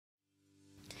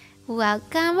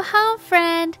Welcome home,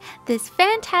 friend! This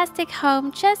fantastic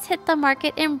home just hit the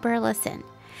market in Burleson.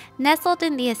 Nestled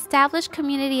in the established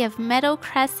community of Meadow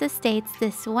Crest Estates,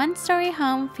 this one-story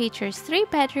home features 3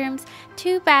 bedrooms,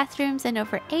 2 bathrooms, and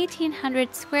over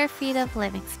 1,800 square feet of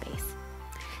living space.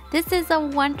 This is a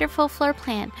wonderful floor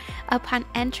plan. Upon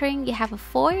entering, you have a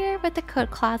foyer with a coat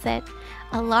closet,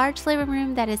 a large living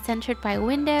room that is centered by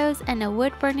windows and a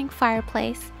wood-burning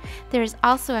fireplace. There is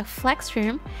also a flex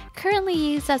room, currently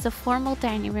used as a formal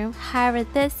dining room. However,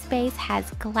 this space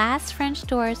has glass French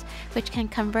doors which can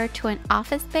convert to an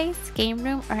office space, game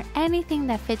room, or anything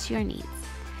that fits your needs.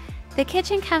 The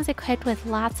kitchen comes equipped with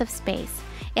lots of space.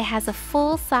 It has a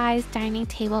full-size dining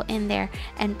table in there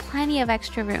and plenty of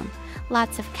extra room.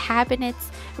 Lots of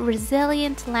cabinets,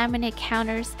 resilient laminate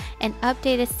counters, an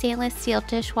updated stainless steel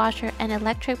dishwasher, and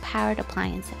electric-powered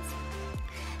appliances.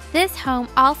 This home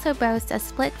also boasts a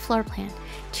split floor plan.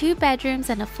 2 bedrooms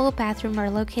and a full bathroom are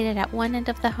located at one end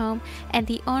of the home, and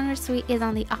the owner's suite is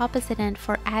on the opposite end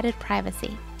for added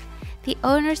privacy. The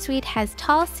owner's suite has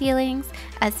tall ceilings,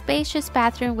 a spacious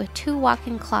bathroom with 2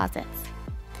 walk-in closets.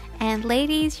 And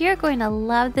ladies, you're going to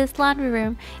love this laundry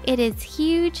room. It is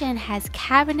huge and has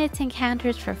cabinets and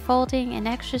counters for folding and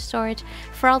extra storage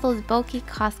for all those bulky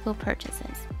Costco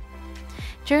purchases.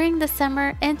 During the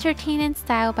summer, entertain in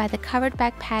style by the covered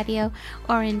back patio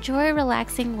or enjoy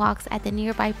relaxing walks at the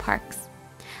nearby parks.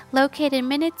 Located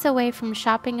minutes away from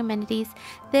shopping amenities,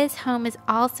 this home is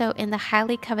also in the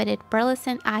highly coveted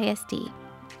Burleson ISD.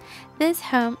 This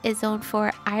home is zoned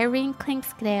for Irene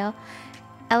Klingsdale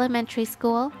Elementary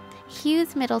School,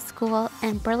 Hughes Middle School,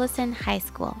 and Burleson High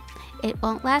School. It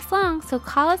won't last long, so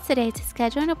call us today to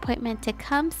schedule an appointment to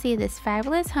come see this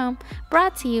fabulous home,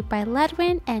 brought to you by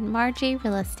Ludwin and Margie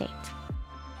Real Estate.